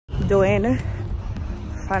doing?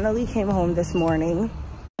 Finally came home this morning.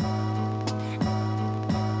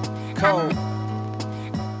 Cold.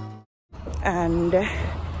 And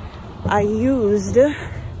I used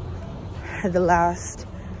the last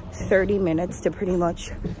 30 minutes to pretty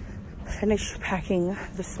much finish packing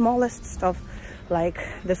the smallest stuff, like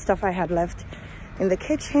the stuff I had left in the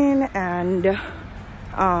kitchen and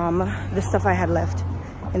the stuff I had left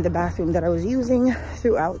in the bathroom that I was using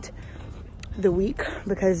throughout the week,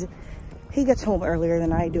 because he gets home earlier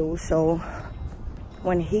than I do. So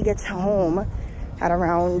when he gets home at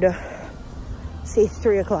around, say,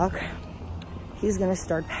 3 o'clock, he's gonna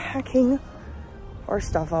start packing our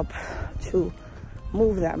stuff up to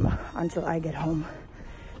move them until I get home.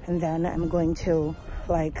 And then I'm going to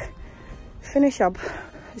like finish up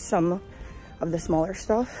some of the smaller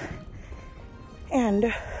stuff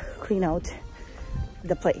and clean out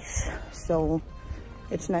the place so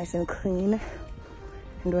it's nice and clean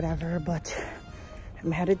and whatever. But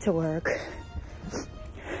I'm headed to work.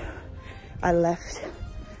 I left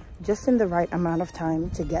just in the right amount of time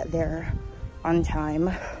to get there on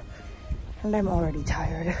time, and I'm already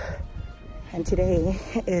tired. And today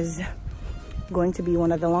is going to be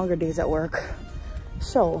one of the longer days at work.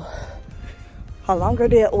 So a longer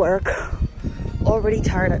day at work, already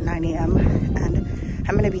tired at 9 a.m. and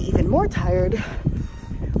I'm gonna be even more tired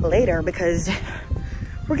later because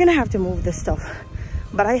we're gonna have to move this stuff.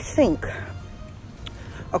 But I think,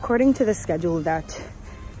 according to the schedule that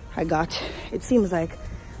I got, it seems like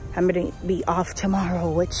I'm gonna be off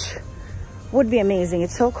tomorrow, which would be amazing.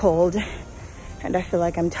 It's so cold and I feel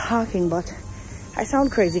like I'm talking, but I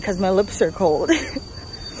sound crazy because my lips are cold.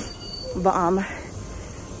 But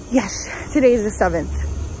yes, today is the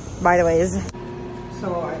 7th, by the way.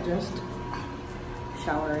 So I just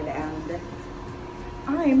showered and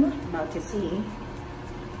I'm about to see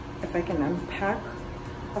if I can unpack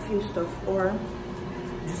a few stuff or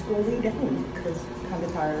just go lay down because I'm kind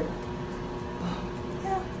of tired.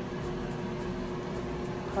 Yeah,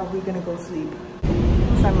 probably gonna go sleep.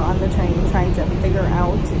 So I'm on the train trying to figure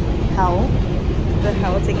out how the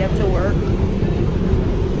hell to get to work.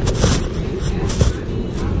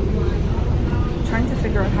 Trying to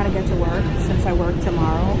figure out how to get to work since I work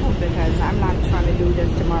tomorrow, because I'm not trying to do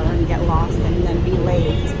this tomorrow and get lost and then be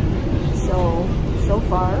late. So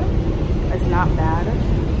far it's not bad,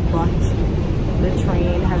 but the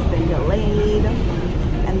train has been delayed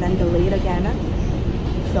and then delayed again.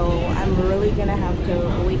 So I'm really gonna have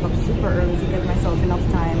to wake up super early to give myself enough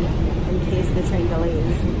time in case the train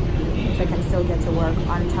delays, so I can still get to work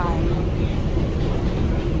on time.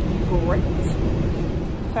 Great.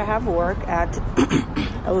 So I have work at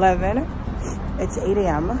 11. It's 8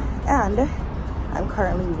 a.m. and I'm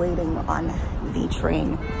currently waiting on the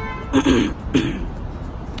train.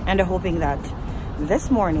 And I'm hoping that this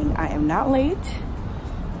morning I am not late,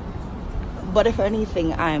 but if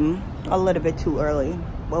anything, I'm a little bit too early,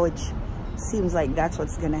 which seems like that's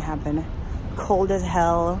what's gonna happen. Cold as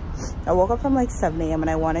hell. I woke up from like 7 a.m. and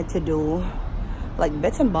I wanted to do like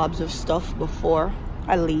bits and bobs of stuff before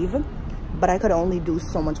I leave, but I could only do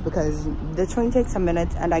so much because the train takes a minute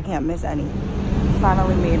and I can't miss any.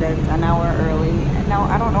 Finally made it an hour early. And now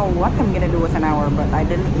I don't know what I'm gonna do with an hour, but I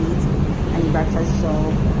didn't eat any breakfast, so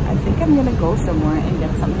I think I'm gonna go somewhere and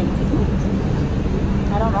get something to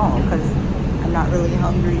eat. I don't know, because I'm not really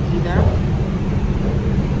hungry either.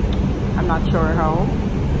 I'm not sure how,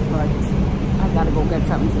 but I gotta go get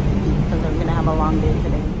something to eat because I'm gonna have a long day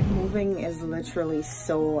today. Moving is literally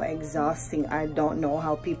so exhausting. I don't know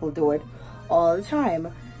how people do it all the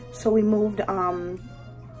time. So we moved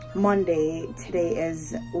Monday. Today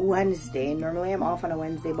is Wednesday. Normally I'm off on a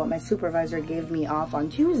Wednesday, but my supervisor gave me off on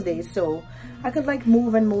Tuesday so I could like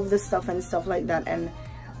move the stuff and stuff like that. And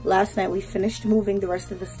last night we finished moving the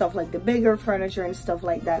rest of the stuff, like the bigger furniture and stuff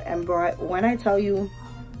like that. And bro, when I tell you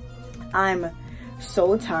I'm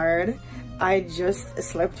so tired, I just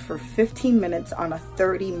slept for 15 minutes on a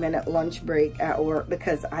 30-minute lunch break at work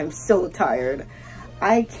because I'm so tired.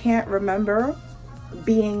 I can't remember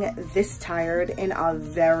being this tired in a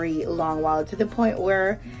very long while, to the point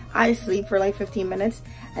where I sleep for like 15 minutes,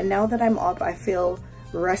 and now that I'm up I feel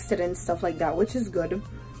rested and stuff like that, which is good.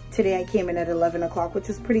 Today I came in at 11 o'clock, which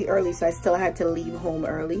is pretty early, so I still had to leave home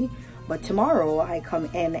early. But tomorrow I come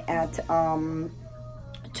in at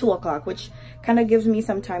 2 o'clock, which kind of gives me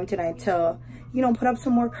some time tonight to, you know, put up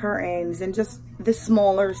some more curtains and just the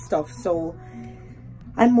smaller stuff, so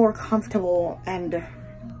I'm more comfortable and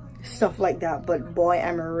stuff like that. But boy,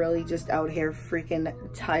 I'm really just out here freaking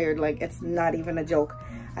tired, like it's not even a joke.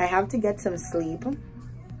 I have to get some sleep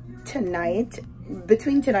tonight,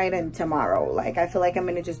 between tonight and tomorrow. Like I feel like I'm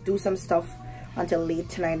gonna just do some stuff until late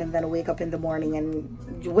tonight and then wake up in the morning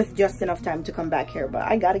and with just enough time to come back here. But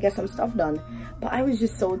I gotta get some stuff done. But I was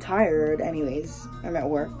just so tired. Anyways, I'm at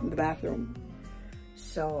work in the bathroom.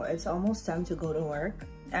 So it's almost time to go to work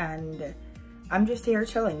and I'm just here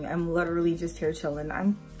chilling. I'm literally just here chilling. I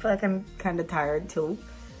feel like I'm kind of tired too.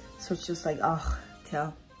 So it's just like, oh,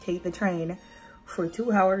 to take the train for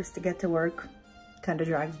 2 hours to get to work kind of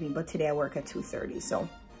drags me. But today I work at 2:30, so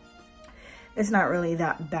it's not really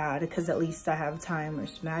that bad because at least I have time.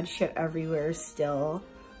 There's mad shit everywhere still.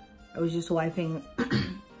 I was just wiping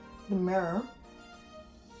the mirror.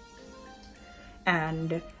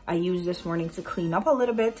 And I used this morning to clean up a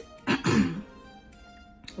little bit.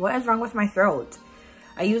 What is wrong with my throat?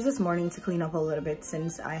 I used this morning to clean up a little bit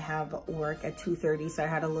since I have work at 2:30. So I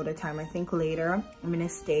had a little time. I think later I'm going to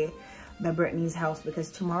stay by Brittany's house because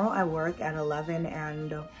tomorrow I work at 11.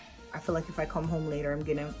 And I feel like if I come home later, I'm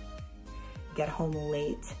going to get home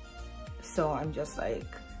late. So I'm just like,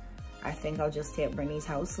 I think I'll just stay at Brittany's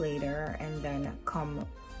house later and then come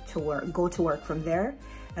to work, go to work from there.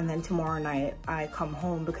 And then tomorrow night I come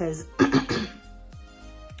home because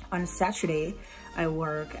on Saturday I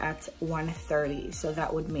work at 1:30. So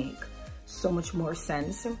that would make so much more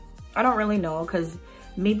sense. I don't really know because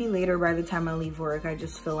maybe later by the time I leave work, I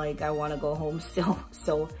just feel like I want to go home still.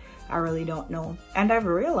 So I really don't know. And I've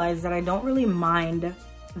realized that I don't really mind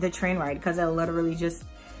the train ride because I literally just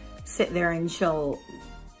sit there and chill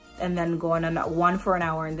and then go on one for an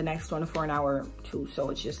hour and the next one for an hour too. So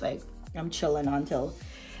it's just like I'm chilling until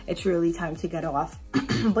it's really time to get off.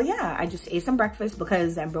 But yeah, I just ate some breakfast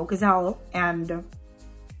because I'm broke as hell and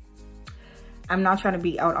I'm not trying to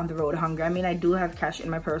be out on the road hungry. I mean, I do have cash in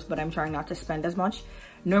my purse, but I'm trying not to spend as much.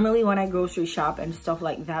 Normally when I grocery shop and stuff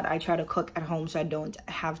like that, I try to cook at home so I don't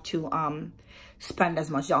have to spend as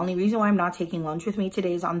much. The only reason why I'm not taking lunch with me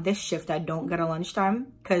today is on this shift I don't get a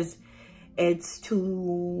lunchtime because it's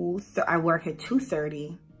I work at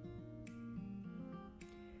 2:30.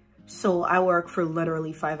 So I work for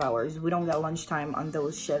literally 5 hours. We don't get lunchtime on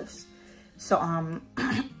those shifts. So I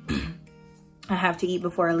have to eat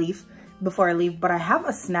before I leave. But I have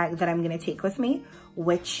a snack that I'm gonna take with me,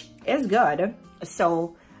 which is good.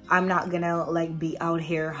 So I'm not gonna like be out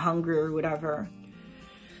here hungry or whatever.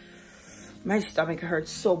 My stomach hurts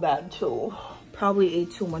so bad too. Probably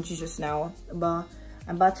ate too much just now. But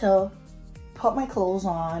I'm about to put my clothes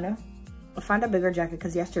on. I found a bigger jacket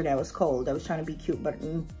because yesterday I was cold. I was trying to be cute, but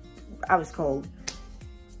I was cold.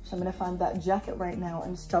 So I'm gonna find that jacket right now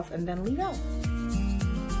and stuff and then leave out.